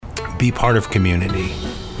be part of community.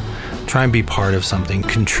 Try and be part of something,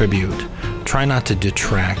 contribute. Try not to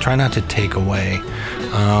detract, try not to take away.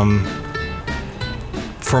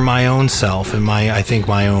 For my own self and I think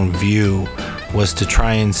my own view was to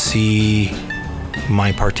try and see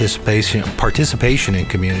my participation in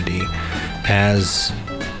community as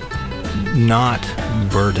not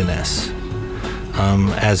burdenous,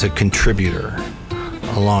 as a contributor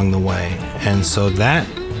along the way. And so that,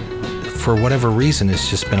 for whatever reason, has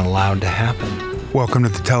just been allowed to happen. Welcome to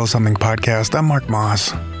the Tell Us Something podcast. I'm Mark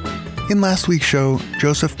Moss. In last week's show,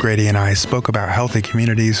 Joseph Grady and I spoke about healthy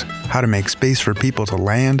communities, how to make space for people to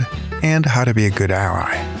land, and how to be a good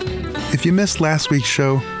ally. If you missed last week's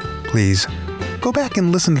show, please go back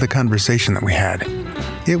and listen to the conversation that we had.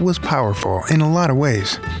 It was powerful in a lot of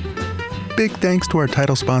ways. Big thanks to our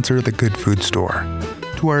title sponsor, The Good Food Store,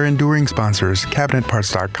 to our enduring sponsors,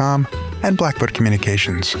 CabinetParts.com and Blackfoot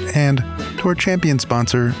Communications, and to our champion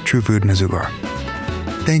sponsor, True Food Missoula.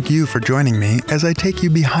 Thank you for joining me as I take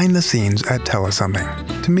you behind the scenes at Tell Us Something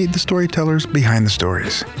to meet the storytellers behind the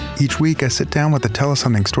stories. Each week I sit down with a Tell Us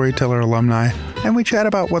Something storyteller alumni and we chat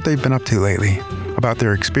about what they've been up to lately, about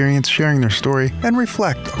their experience sharing their story, and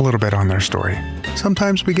reflect a little bit on their story.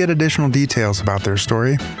 Sometimes we get additional details about their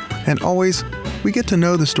story, and always we get to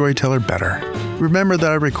know the storyteller better. Remember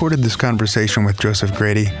that I recorded this conversation with Joseph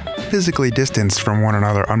Grady physically distanced from one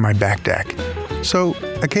another on my back deck. So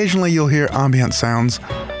occasionally you'll hear ambient sounds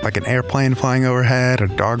like an airplane flying overhead, a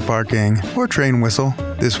dog barking, or a train whistle.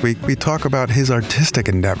 This week we talk about his artistic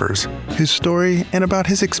endeavors, his story, and about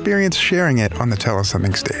his experience sharing it on the Tell Us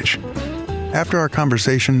Something stage. After our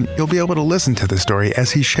conversation, you'll be able to listen to the story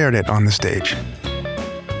as he shared it on the stage.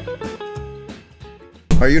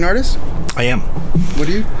 Are you an artist? I am. What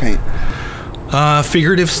do you paint?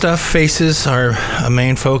 Figurative stuff. Faces are a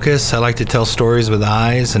main focus. I like to tell stories with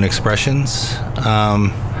eyes and expressions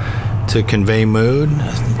to convey mood,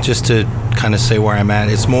 just to kind of say where I'm at.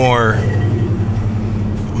 It's more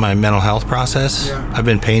my mental health process. Yeah. I've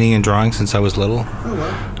been painting and drawing since I was little.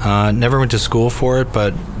 Oh, wow. Never went to school for it,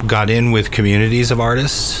 but got in with communities of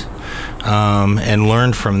artists and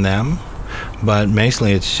learned from them. But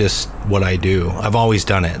basically, it's just what I do. I've always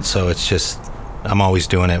done it, so it's just I'm always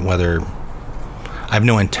doing it, whether I have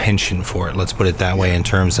no intention for it, let's put it that way, in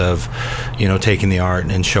terms of, taking the art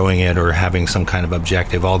and showing it or having some kind of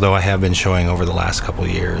objective, although I have been showing over the last couple of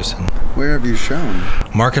years. Where have you shown?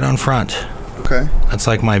 Market on Front. Okay. That's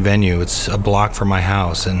like my venue. It's a block from my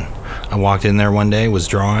house, and I walked in there one day, was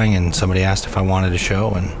drawing, and somebody asked if I wanted to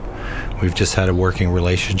show, and we've just had a working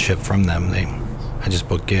relationship from them. I just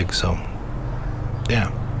book gigs, so yeah.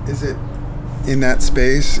 Is it, in that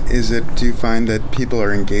space, do you find that people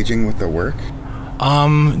are engaging with the work?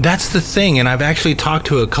 That's the thing, and I've actually talked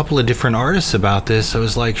to a couple of different artists about this. I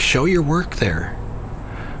was like, show your work there.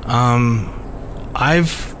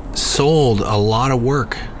 I've sold a lot of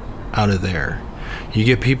work out of there. You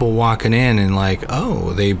get people walking in and like,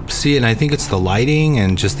 oh, they see it, and I think it's the lighting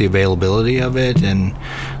and just the availability of it, and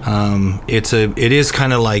it is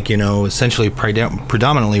kind of like, essentially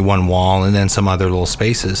predominantly one wall and then some other little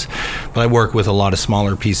spaces. But I work with a lot of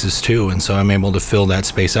smaller pieces too, and so I'm able to fill that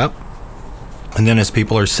space up. And then as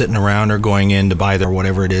people are sitting around or going in to buy their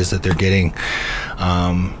whatever it is that they're getting,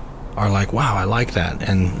 are like, wow, I like that.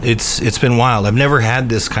 And it's been wild. I've never had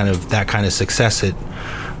that kind of success at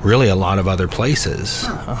really a lot of other places.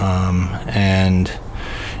 And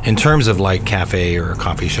in terms of like cafe or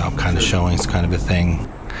coffee shop kind of showings, kind of a thing.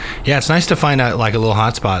 Yeah, it's nice to find out like a little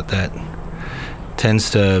hotspot that tends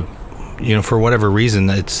to, for whatever reason,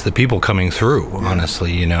 it's the people coming through,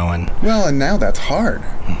 honestly, and... Well, and now that's hard,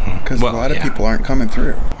 because a lot of people aren't coming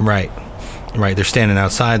through. Right. They're standing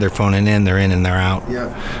outside, they're phoning in, they're in and they're out.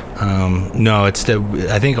 Yeah. No, I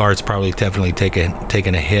think art's probably definitely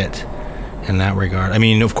taken a hit in that regard. I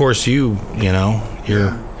mean, of course, your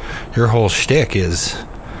whole shtick is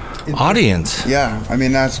audience. Yeah, I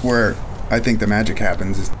mean, that's where I think the magic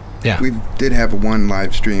happens. Yeah. We did have one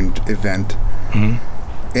live streamed event,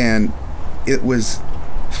 and it was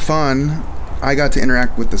fun. I got to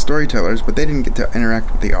interact with the storytellers, but they didn't get to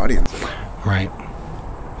interact with the audience. Right.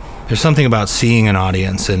 There's something about seeing an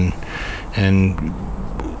audience and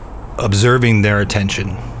observing their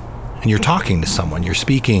attention. And you're talking to someone. You're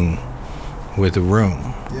speaking with a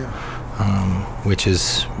room. Yeah. Which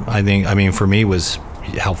is, for me, was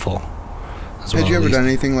helpful. Had you ever done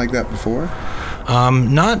anything like that before?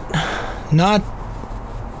 Not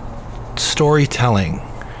storytelling.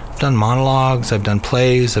 I've done monologues, I've done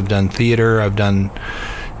plays, I've done theater, I've done,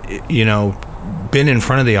 been in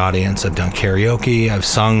front of the audience, I've done karaoke, I've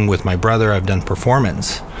sung with my brother, I've done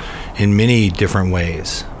performance in many different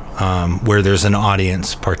ways. where there's an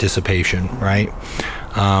audience participation, right?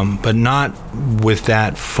 But not with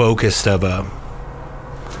that focused of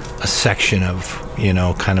a section of,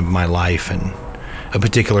 kind of my life and a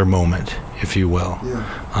particular moment, if you will,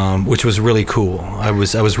 which was really cool. I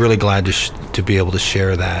was really glad to be able to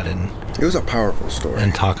share that, and it was a powerful story,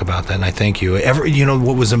 and talk about that. And I thank you.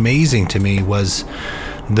 What was amazing to me was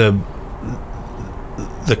the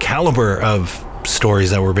caliber of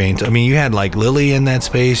stories that were being. You had like Lily in that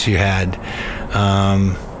space. You had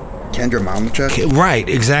Kendra Malnichuk. Right,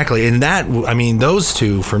 exactly. And that, those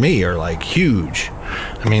two for me are like huge.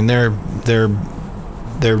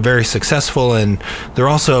 They're very successful, and they're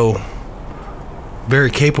also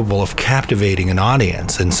very capable of captivating an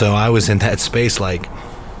audience. And so I was in that space like,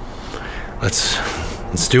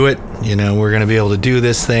 let's do it. We're going to be able to do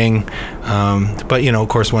this thing. But of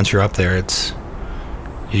course, once you're up there,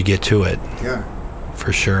 you get to it. Yeah.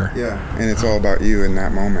 For sure. Yeah, and it's all about you in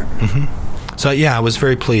that moment. Mm-hmm. So I was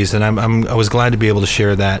very pleased, and I was glad to be able to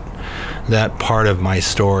share that part of my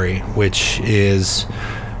story, which is,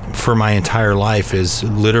 for my entire life, is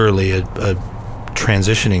literally a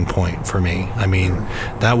transitioning point for me.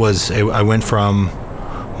 I went from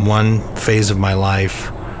one phase of my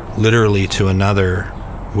life literally to another,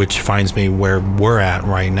 which finds me where we're at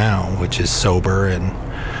right now, which is sober and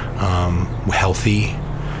healthy,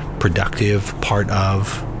 productive, part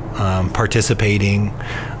of, participating,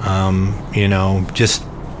 just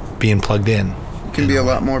being plugged in. You can be a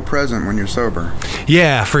lot more present when you're sober.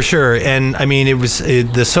 Yeah, for sure. And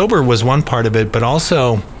the sober was one part of it, but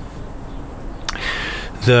also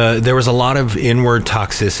there was a lot of inward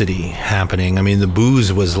toxicity happening. The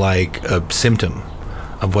booze was like a symptom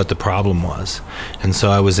of what the problem was. And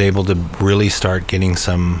so I was able to really start getting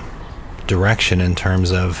some direction in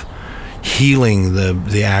terms of healing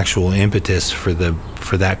the actual impetus for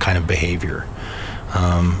that kind of behavior.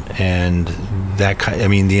 And that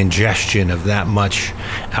the ingestion of that much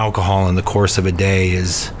alcohol in the course of a day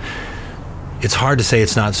it's hard to say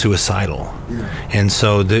it's not suicidal. Yeah. And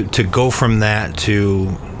so to go from that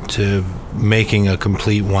to making a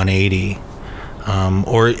complete 180,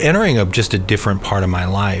 or entering just a different part of my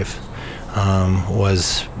life,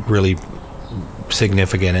 was really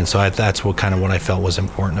significant. And so that's what I felt was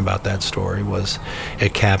important about that story, was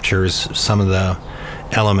it captures some of the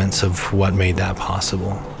elements of what made that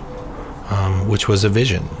possible, which was a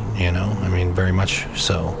vision, very much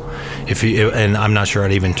so. And I'm not sure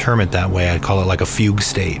I'd even term it that way. I'd call it like a fugue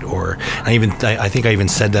state, or I think I even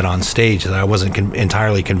said that on stage, that I wasn't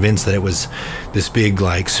entirely convinced that it was this big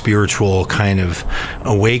like spiritual kind of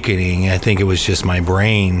awakening. I think it was just my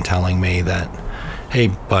brain telling me that, hey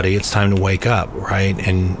buddy, it's time to wake up, right?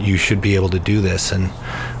 And you should be able to do this. And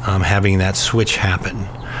having that switch happen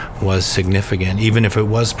was significant, even if it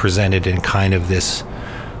was presented in kind of this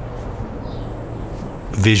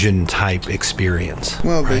vision type experience.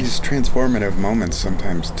 Well, right? These transformative moments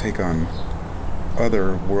sometimes take on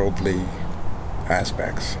otherworldly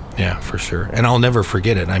aspects. Yeah, for sure. And I'll never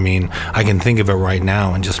forget it. I can think of it right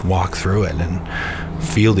now and just walk through it and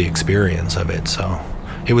feel the experience of it. So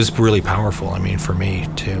it was really powerful, for me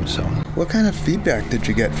too. So what kind of feedback did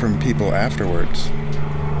you get from people afterwards?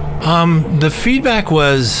 The feedback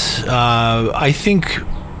was, I think,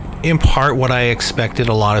 in part what I expected: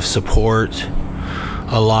 a lot of support,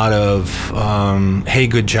 a lot of, hey,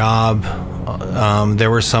 good job.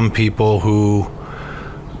 There were some people who,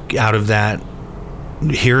 out of that,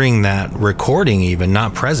 hearing that recording, even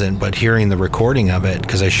not present, but hearing the recording of it,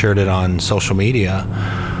 because I shared it on social media,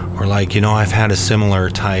 were like, I've had a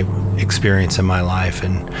similar type experience in my life.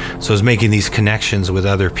 And so I was making these connections with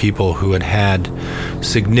other people who had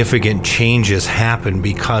significant changes happen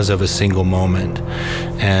because of a single moment.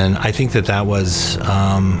 And I think that was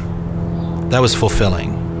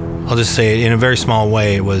fulfilling. I'll just say it in a very small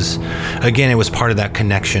way. It was part of that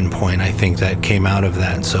connection point, I think, that came out of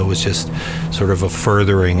that. So it was just sort of a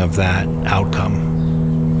furthering of that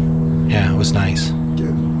outcome. Yeah, it was nice.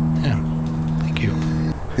 Good. Yeah, thank you.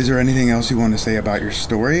 Is there anything else you want to say about your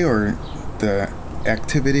story or the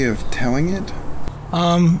activity of telling it?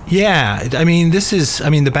 Yeah,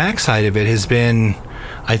 the backside of it has been,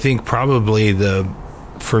 I think, probably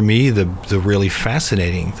for me, the really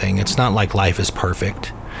fascinating thing. It's not like life is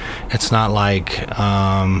perfect. It's not like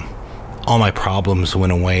all my problems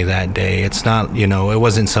went away that day. It's not, it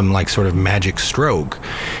wasn't some like sort of magic stroke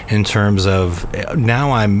in terms of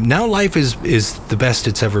now life is the best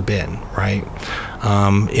it's ever been, right?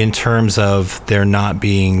 In terms of there not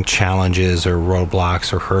being challenges or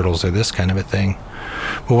roadblocks or hurdles or this kind of a thing.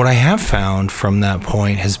 But what I have found from that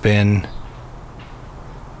point has been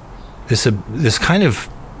this kind of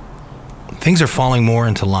things are falling more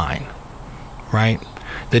into line, right?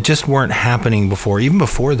 That just weren't happening before, even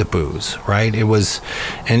before the booze, right? It was,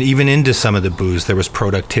 and even into some of the booze, there was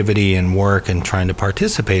productivity and work and trying to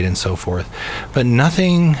participate and so forth. But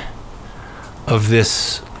nothing of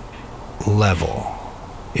this level.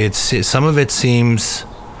 Some of it seems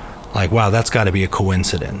like, wow, that's got to be a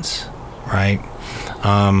coincidence, right?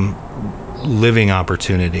 Living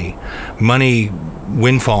opportunity, money,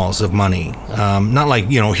 windfalls of money, not like,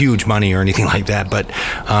 huge money or anything like that, but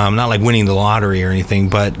not like winning the lottery or anything,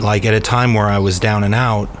 but like at a time where I was down and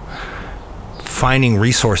out, finding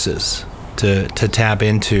resources to tap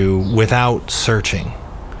into without searching,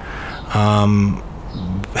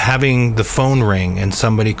 having the phone ring and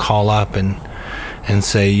somebody call up and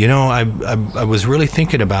say, I was really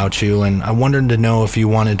thinking about you, and I wanted to know if you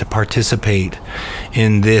wanted to participate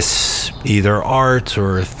in this, either art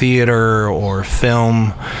or theater or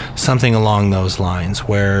film, something along those lines,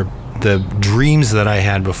 where the dreams that I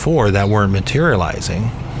had before that weren't materializing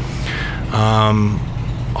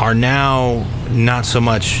are now not so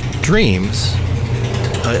much dreams.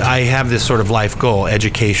 I have this sort of life goal,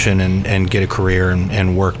 education and get a career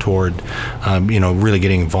and work toward, really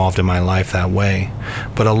getting involved in my life that way.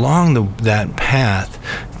 But along that path,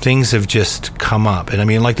 things have just come up. And I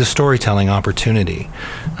mean, like the storytelling opportunity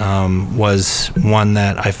was one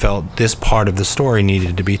that I felt this part of the story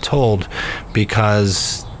needed to be told,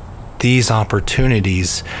 because these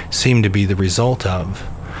opportunities seem to be the result of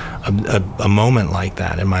a moment like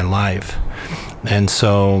that in my life. And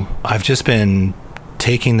so I've just been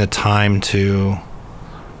taking the time to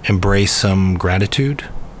embrace some gratitude,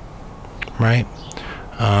 right?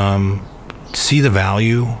 See the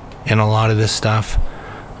value in a lot of this stuff.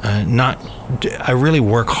 I really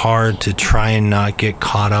work hard to try and not get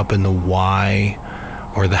caught up in the why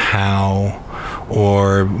or the how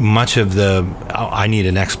or much of I need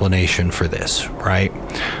an explanation for this, right?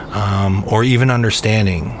 Or even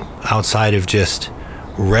understanding outside of just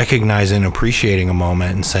recognizing, appreciating a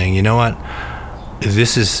moment and saying, you know what?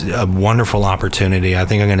 This is a wonderful opportunity. I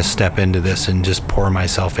think I'm going to step into this and just pour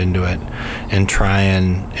myself into it and try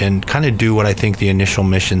and kind of do what I think the initial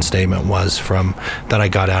mission statement was that I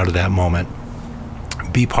got out of that moment.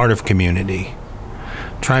 Be part of community.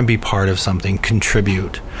 Try and be part of something.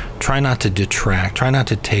 Contribute. Try not to detract. Try not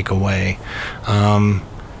to take away.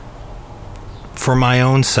 For my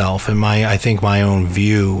own self and I think my own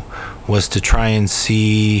view was to try and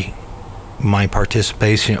see my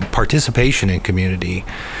participation in community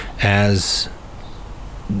as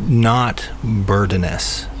not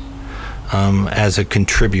burdenous, as a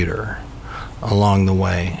contributor along the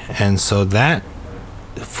way. And so that,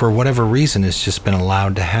 for whatever reason, has just been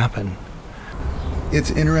allowed to happen. It's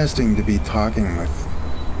interesting to be talking with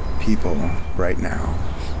people right now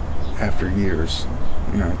after years.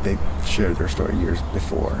 They shared their story years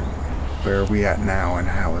before. Where are we at now, and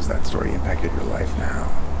how has that story impacted your life now?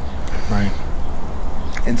 Right.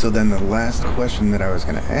 And so then the last question that I was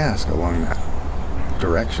going to ask along that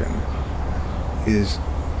direction is,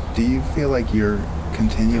 do you feel like you're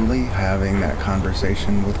continually having that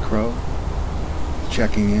conversation with Crow?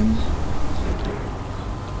 Checking in?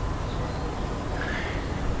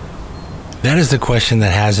 That is the question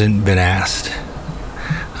that hasn't been asked,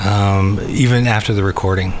 even after the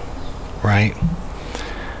recording, right?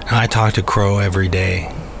 I talk to Crow every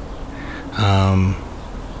day.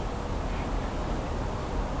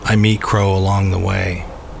 I meet Crow along the way.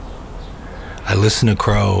 I listen to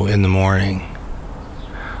Crow in the morning.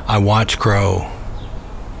 I watch Crow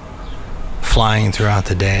flying throughout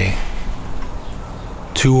the day,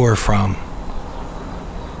 to or from.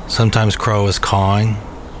 Sometimes Crow is cawing,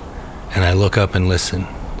 and I look up and listen,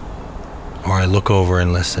 or I look over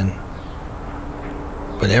and listen.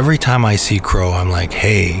 But every time I see Crow, I'm like,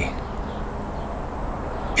 hey,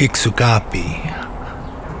 Iksukapi.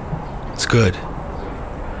 It's good.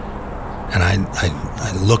 And I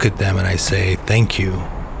look at them and I say, thank you.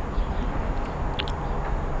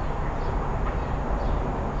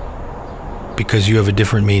 Because you have a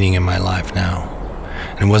different meaning in my life now.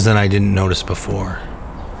 And it wasn't I didn't notice before.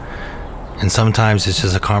 And sometimes it's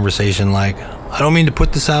just a conversation like, I don't mean to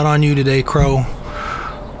put this out on you today, Crow,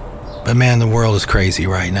 but man, the world is crazy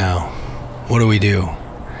right now. What do we do?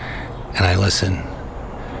 And I listen.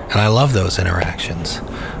 And I love those interactions.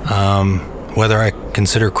 Whether I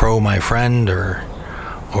consider Crow my friend or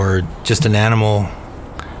just an animal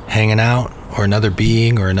hanging out, or another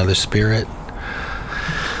being or another spirit,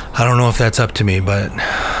 I don't know if that's up to me, but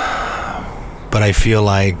I feel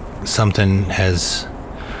like something has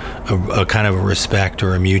a kind of a respect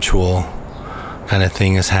or a mutual kind of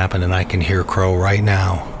thing has happened, and I can hear Crow right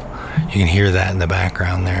now. You can hear that in the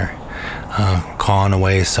background there. cawing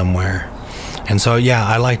away somewhere. And so, yeah,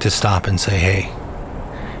 I like to stop and say, hey,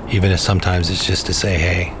 even if sometimes it's just to say,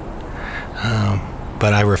 hey.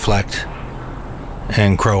 But I reflect,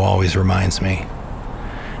 and Crow always reminds me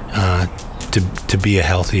to be a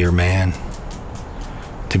healthier man,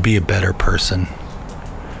 to be a better person,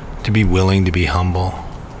 to be willing to be humble,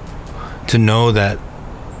 to know that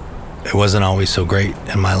it wasn't always so great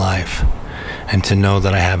in my life, and to know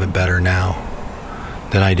that I have it better now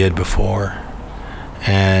than I did before,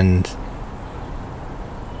 and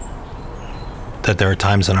that there are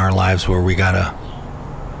times in our lives where we gotta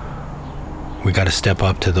step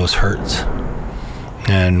up to those hurts,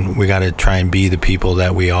 and we gotta try and be the people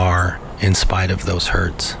that we are in spite of those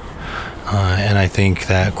hurts. And I think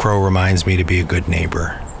that Crow reminds me to be a good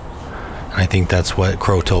neighbor. And I think that's what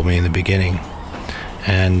Crow told me in the beginning.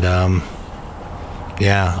 And a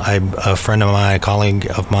friend of mine, a colleague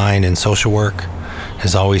of mine in social work,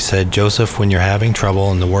 has always said, Joseph, when you're having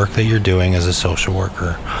trouble in the work that you're doing as a social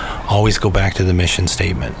worker, always go back to the mission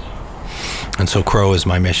statement. And so Crow is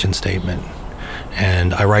my mission statement.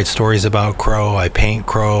 And I write stories about Crow. I paint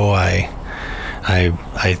Crow. I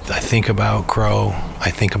think about Crow. I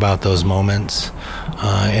think about those moments,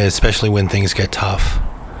 especially when things get tough,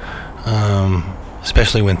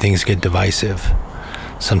 especially when things get divisive.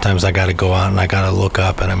 Sometimes I got to go out and I got to look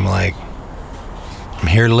up, and I'm like, I'm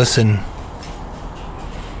here to listen.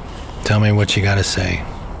 Tell me what you got to say.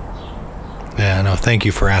 Yeah, no, thank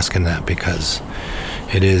you for asking that, because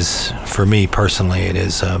it is, for me personally, it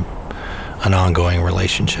is an ongoing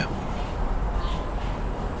relationship.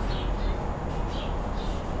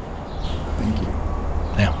 Thank you.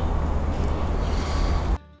 Yeah.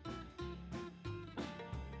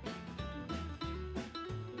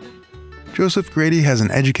 Joseph Grady has an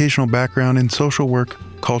educational background in social work,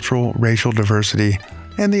 cultural, racial diversity,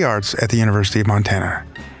 and the arts at the University of Montana.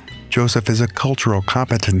 Joseph is a cultural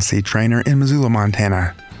competency trainer in Missoula,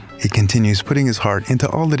 Montana. He continues putting his heart into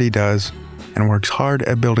all that he does and works hard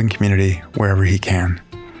at building community wherever he can.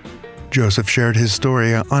 Joseph shared his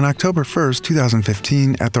story on October 1st,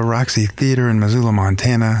 2015 at the Roxy Theater in Missoula,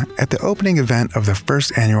 Montana at the opening event of the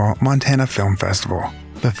first annual Montana Film Festival.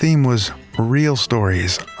 The theme was Real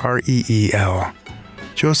Stories, REEL.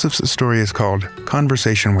 Joseph's story is called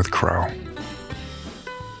Conversation with Crow.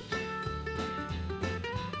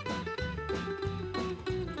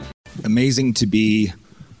 Amazing to be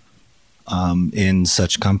in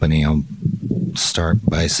such company. I'll start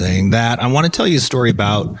by saying that. I want to tell you a story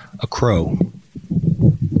about a crow.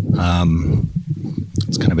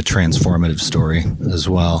 It's kind of a transformative story as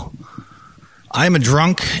well. I'm a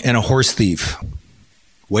drunk and a horse thief.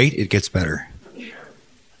 Wait, it gets better.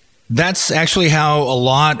 That's actually how a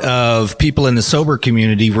lot of people in the sober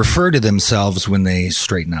community refer to themselves when they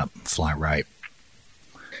straighten up, fly right.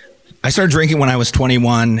 I started drinking when I was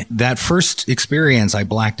 21. That first experience, I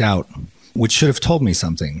blacked out, which should have told me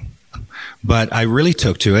something. But I really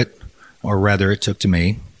took to it, or rather it took to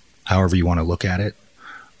me, however you want to look at it,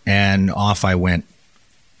 and off I went.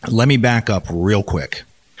 Let me back up real quick.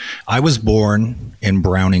 I was born in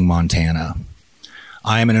Browning, Montana.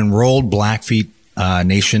 I am an enrolled Blackfeet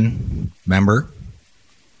Nation member.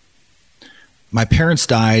 My parents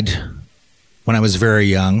died when I was very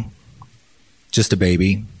young, just a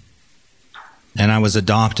baby. And I was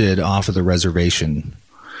adopted off of the reservation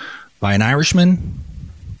by an Irishman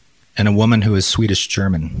and a woman who is Swedish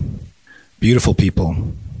German. Beautiful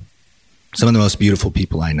people. Some of the most beautiful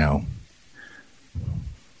people I know.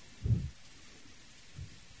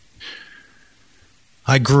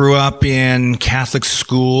 I grew up in Catholic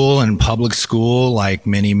school and public school, like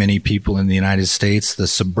many, many people in the United States, the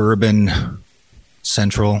suburban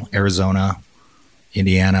central Arizona,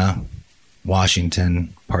 Indiana,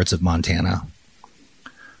 Washington, parts of Montana.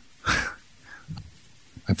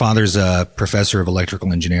 My father's a professor of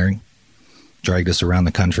electrical engineering, dragged us around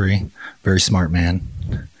the country, very smart man.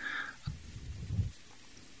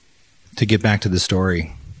 To get back to the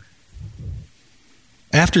story,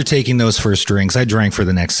 after taking those first drinks, I drank for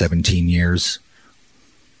the next 17 years.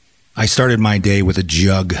 I started my day with a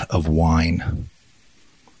jug of wine,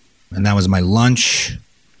 and that was my lunch.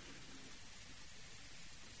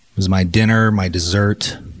 It was my dinner, my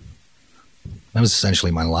dessert. That was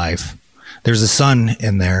essentially my life. There's a son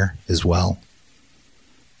in there as well,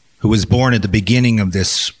 who was born at the beginning of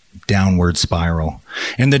this downward spiral.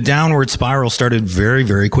 And the downward spiral started very,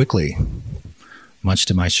 very quickly, much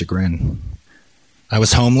to my chagrin. I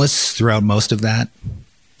was homeless throughout most of that,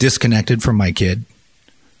 disconnected from my kid.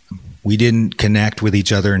 We didn't connect with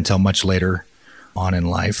each other until much later on in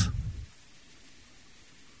life.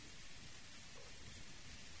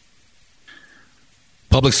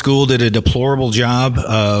 Public school did a deplorable job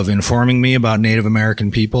of informing me about Native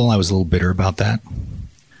American people. I was a little bitter about that.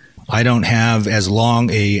 I don't have as long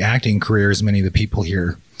a acting career as many of the people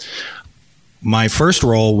here. My first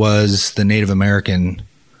role was the Native American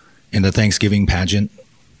in the Thanksgiving pageant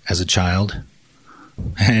as a child,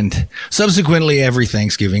 and subsequently every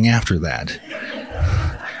Thanksgiving after that.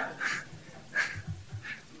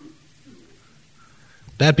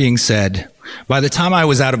 That being said, by the time I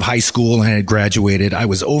was out of high school and had graduated, I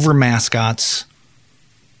was over mascots,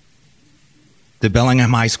 the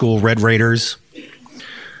Bellingham High School Red Raiders.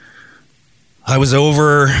 I was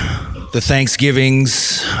over the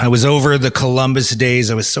Thanksgivings. I was over the Columbus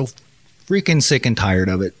days. I was so freaking sick and tired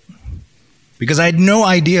of it because I had no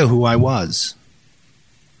idea who I was.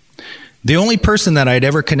 The only person that I'd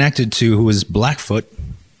ever connected to who was Blackfoot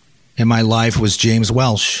in my life was James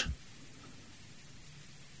Welsh.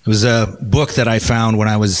 It was a book that I found when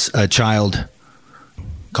I was a child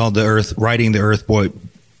called Writing the Earth Boy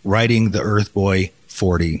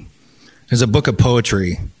 40. It's a book of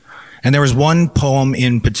poetry. And there was one poem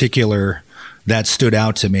in particular that stood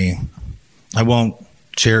out to me. I won't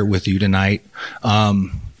share it with you tonight.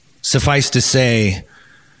 Suffice to say,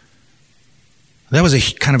 that was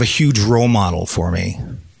a kind of a huge role model for me.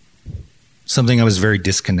 Something I was very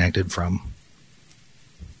disconnected from.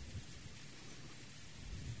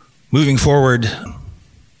 Moving forward,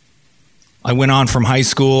 I went on from high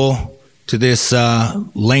school to this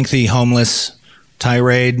lengthy homeless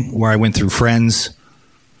tirade where I went through friends,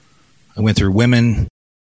 I went through women,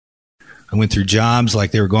 I went through jobs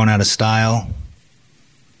like they were going out of style.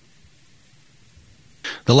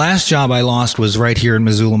 The last job I lost was right here in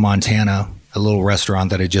Missoula, Montana, a little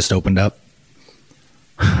restaurant that had just opened up.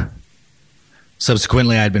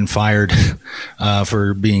 Subsequently, I'd been fired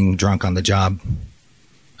for being drunk on the job.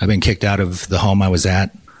 I'd been kicked out of the home I was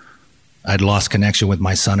at. I'd lost connection with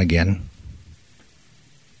my son again.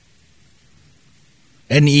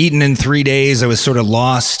 Hadn't eaten in 3 days. I was sort of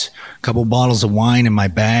lost. A couple bottles of wine in my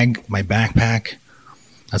bag, my backpack.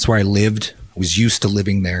 That's where I lived. I was used to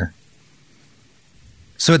living there.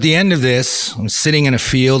 So at the end of this, I'm sitting in a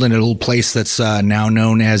field in a little place that's now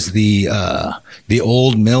known as the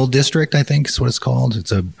Old Mill District, I think is what it's called.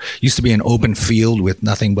 Used to be an open field with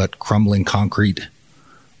nothing but crumbling concrete,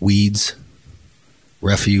 weeds,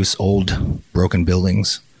 refuse, old broken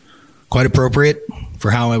buildings. Quite appropriate for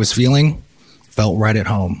how I was feeling. Felt right at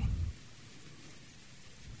home.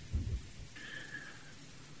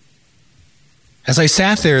 As I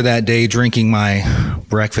sat there that day drinking my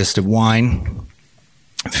breakfast of wine,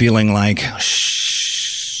 feeling like,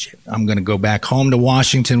 shit, I'm going to go back home to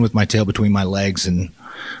Washington with my tail between my legs and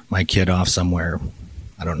my kid off somewhere.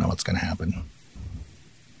 I don't know what's going to happen.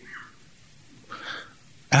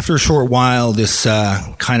 After a short while, this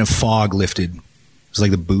kind of fog lifted. It was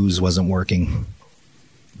like the booze wasn't working.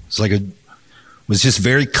 It was just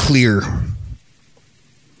very clear.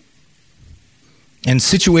 And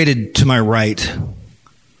situated to my right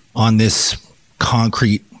on this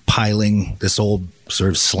concrete piling, this old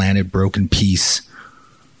sort of slanted broken piece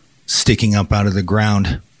sticking up out of the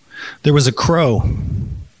ground, there was a crow.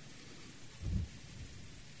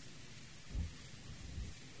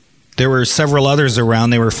 There were several others around.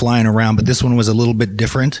 They were flying around, but this one was a little bit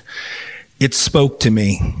different. It spoke to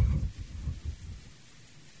me.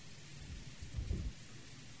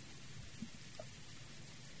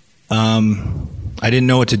 I didn't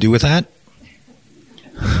know what to do with that.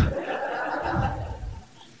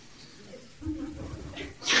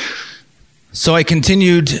 So I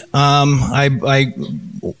continued. I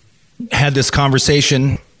had this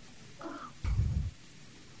conversation.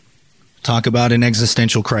 Talk about an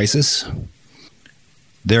existential crisis.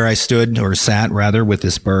 There I stood, or sat rather, with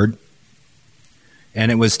this bird,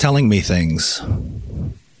 and it was telling me things.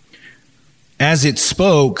 As it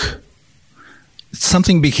spoke,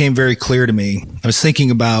 something became very clear to me. I was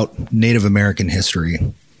thinking about Native American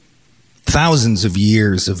history, thousands of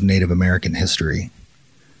years of Native American history.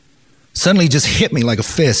 Suddenly just hit me like a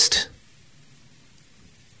fist,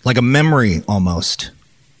 like a memory almost.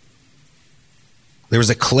 There was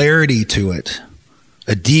a clarity to it,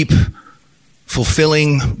 a deep,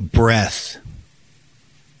 fulfilling breath.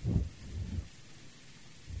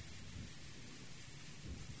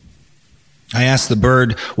 I asked the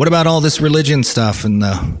bird, what about all this religion stuff and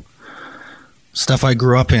the stuff I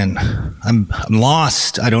grew up in? I'm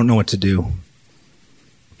lost. I don't know what to do.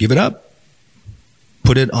 Give it up.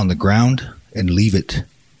 Put it on the ground and leave it.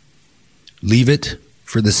 Leave it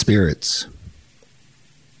for the spirits.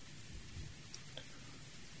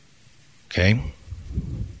 Okay.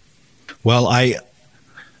 Well, I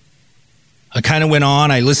kind of went on.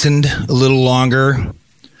 I listened a little longer.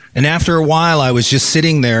 And after a while, I was just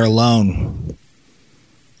sitting there alone.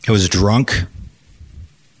 I was drunk.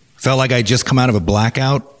 Felt like I'd just come out of a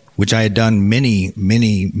blackout, which I had done many,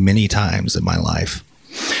 many, many times in my life.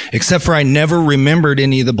 Except for I never remembered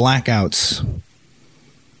any of the blackouts.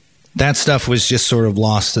 That stuff was just sort of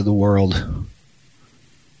lost to the world.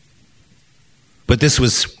 But this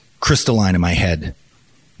was crystalline in my head,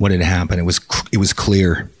 what had happened. It was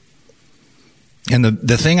clear. And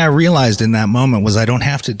the thing I realized in that moment was I don't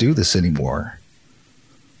have to do this anymore.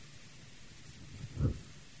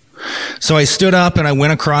 So I stood up and I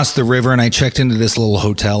went across the river and I checked into this little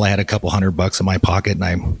hotel. I had a couple $100 in my pocket and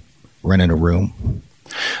I rented a room.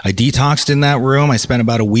 I detoxed in that room. I spent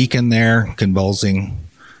about a week in there, convulsing,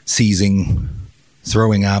 seizing,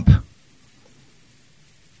 throwing up.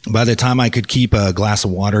 By the time I could keep a glass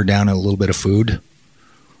of water down and a little bit of food,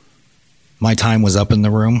 my time was up in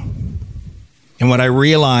the room. And what I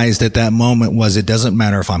realized at that moment was it doesn't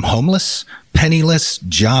matter if I'm homeless, penniless,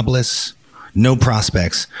 jobless, no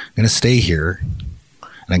prospects. I'm going to stay here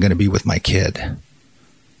and I'm going to be with my kid. I'm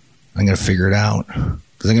going to figure it out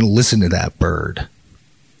because I'm going to listen to that bird.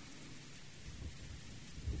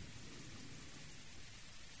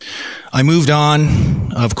 I moved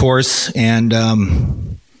on, of course, and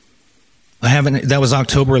that was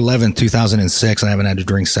October 11th, 2006, and I haven't had a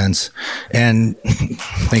drink since. And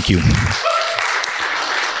thank you.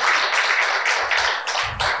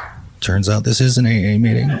 Turns out this is an AA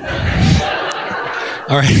meeting.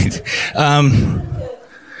 All right.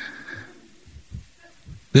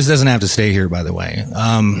 This doesn't have to stay here, by the way.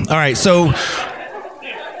 All right. So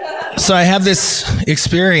I have this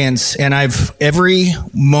experience, and every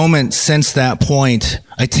moment since that point,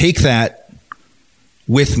 I take that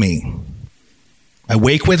with me. I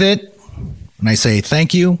wake with it, and I say,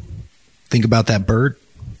 thank you. Think about that bird.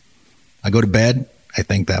 I go to bed. I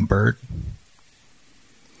thank that bird.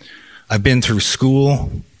 I've been through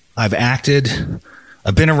school. I've acted.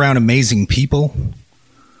 I've been around amazing people.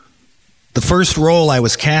 The first role I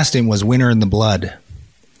was cast in was Winter in the Blood,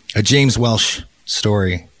 a James Welsh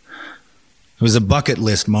story. It was a bucket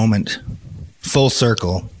list moment, full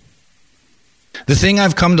circle. The thing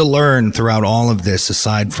I've come to learn throughout all of this,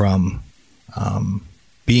 aside from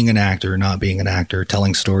being an actor, not being an actor,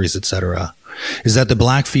 telling stories, etc., is that the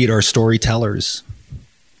Blackfeet are storytellers.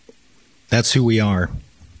 That's who we are.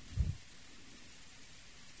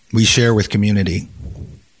 We share with community.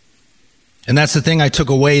 And that's the thing I took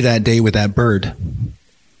away that day with that bird.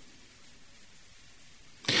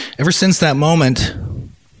 Ever since that moment,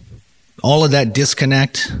 all of that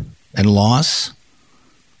disconnect and loss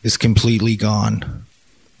is completely gone.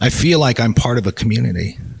 I feel like I'm part of a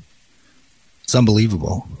community. It's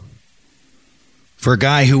unbelievable. For a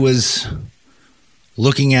guy who was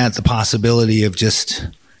looking at the possibility of just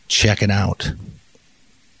checking out.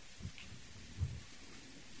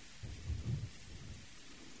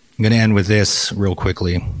 I'm going to end with this real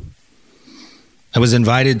quickly. I was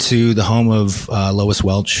invited to the home of Lois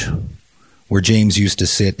Welch, where James used to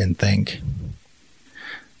sit and think.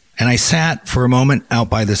 And I sat for a moment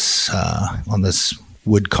out by this, on this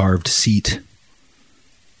wood-carved seat.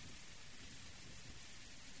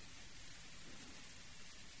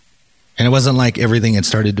 And it wasn't like everything had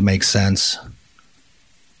started to make sense.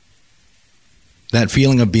 That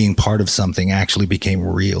feeling of being part of something actually became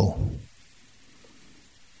real.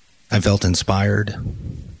 I felt inspired.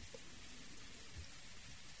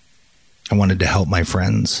 I wanted to help my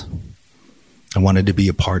friends. I wanted to be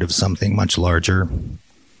a part of something much larger. And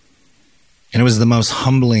it was the most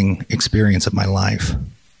humbling experience of my life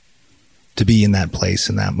to be in that place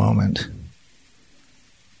in that moment.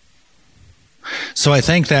 So I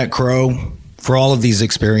thank that crow for all of these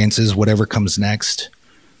experiences. Whatever comes next,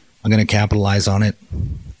 I'm going to capitalize on it.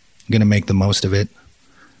 I'm going to make the most of it.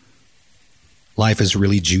 Life is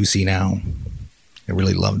really juicy now. I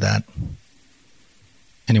really love that.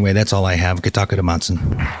 Anyway, that's all I have. Kitaka to Matsun.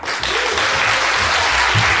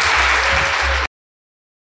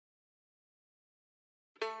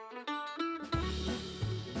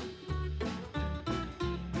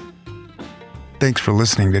 Thanks for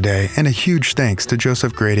listening today, and a huge thanks to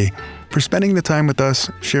Joseph Grady for spending the time with us,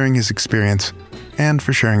 sharing his experience, and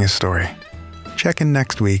for sharing his story. Check in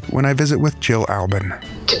next week when I visit with Jill Albin.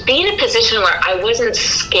 To be in a position where I wasn't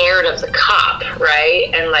scared of the cop, right?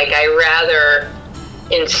 And I rather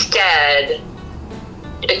instead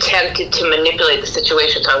attempted to manipulate the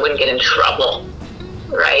situation so I wouldn't get in trouble,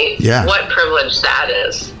 right? Yeah. What privilege that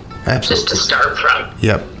is. Absolutely. Just to start from.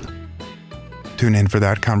 Yep. Tune in for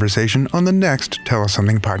that conversation on the next Tell Us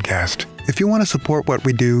Something podcast. If you want to support what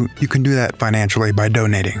we do, you can do that financially by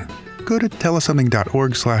donating. Go to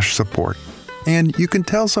tellussomething.org/support. And you can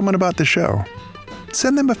tell someone about the show.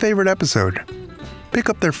 Send them a favorite episode. Pick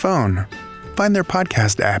up their phone, find their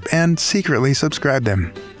podcast app, and secretly subscribe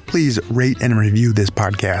them. Please rate and review this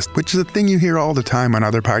podcast, which is a thing you hear all the time on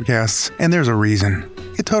other podcasts, and there's a reason.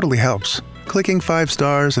 It totally helps. Clicking 5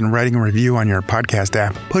 stars and writing a review on your podcast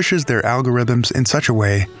app pushes their algorithms in such a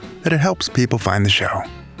way that it helps people find the show.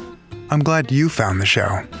 I'm glad you found the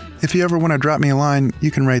show. If you ever want to drop me a line,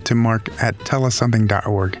 you can write to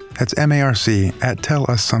mark@tellussomething.org. That's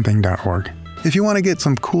MARC@tellussomething.org. If you want to get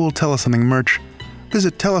some cool Tell Us Something merch,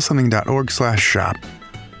 visit tellussomething.org/shop.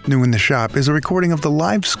 New in the shop is a recording of the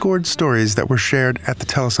live scored stories that were shared at the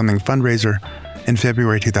Tell Us Something fundraiser in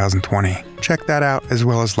February 2020. Check that out, as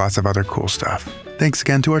well as lots of other cool stuff. Thanks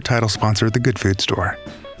again to our title sponsor, The Good Food Store.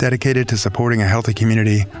 Dedicated to supporting a healthy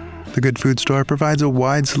community, The Good Food Store provides a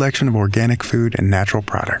wide selection of organic food and natural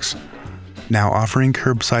products. Now offering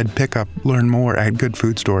curbside pickup. Learn more at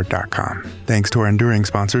goodfoodstore.com. Thanks to our enduring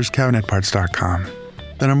sponsors, CabinetParts.com,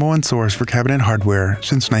 the #1 source for cabinet hardware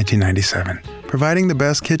since 1997. Providing the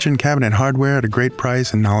best kitchen cabinet hardware at a great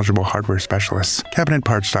price and knowledgeable hardware specialists.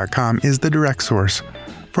 CabinetParts.com is the direct source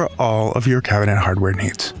for all of your cabinet hardware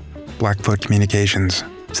needs. Blackfoot Communications.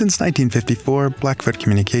 Since 1954, Blackfoot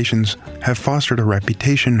Communications have fostered a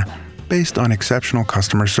reputation based on exceptional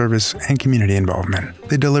customer service and community involvement.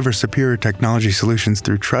 They deliver superior technology solutions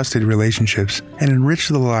through trusted relationships and enrich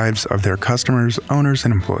the lives of their customers, owners,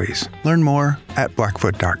 and employees. Learn more at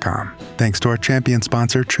blackfoot.com. Thanks to our champion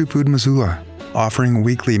sponsor, True Food Missoula. Offering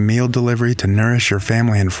weekly meal delivery to nourish your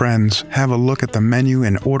family and friends. Have a look at the menu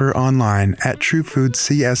and order online at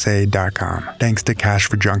truefoodcsa.com. Thanks to Cash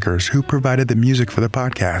for Junkers, who provided the music for the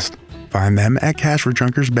podcast. Find them at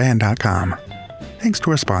cashforjunkersband.com. Thanks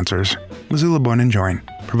to our sponsors, Missoula Bone & Joint,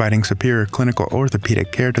 providing superior clinical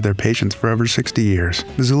orthopedic care to their patients for over 60 years.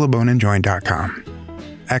 MissoulaBoneandJoint.com.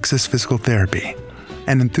 Access Physical Therapy,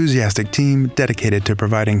 an enthusiastic team dedicated to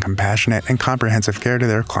providing compassionate and comprehensive care to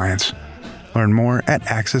their clients. Learn more at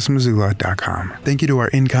accessmissoula.com. Thank you to our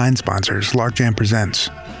in-kind sponsors, Logjam Presents.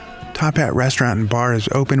 Top Hat Restaurant and Bar is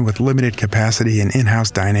open with limited capacity in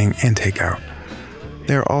in-house dining and takeout.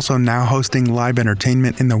 They are also now hosting live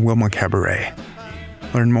entertainment in the Wilma Cabaret.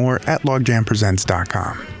 Learn more at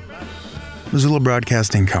logjampresents.com. Missoula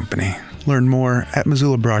Broadcasting Company. Learn more at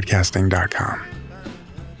missoulabroadcasting.com.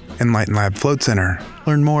 Enlighten Lab Float Center.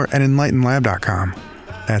 Learn more at enlightenlab.com.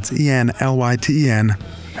 That's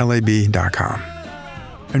ENLYTENLAB.com.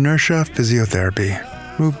 Inertia Physiotherapy.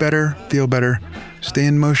 Move better, feel better, stay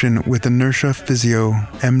in motion with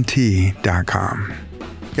inertiaphysiomt.com.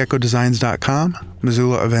 GeckoDesigns.com,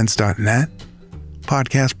 MissoulaEvents.net.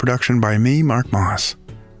 Podcast production by me, Mark Moss.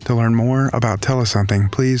 To learn more about Tell Us Something,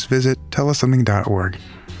 please visit tellussomething.org.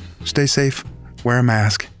 Stay safe, wear a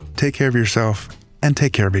mask, take care of yourself, and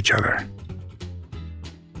take care of each other.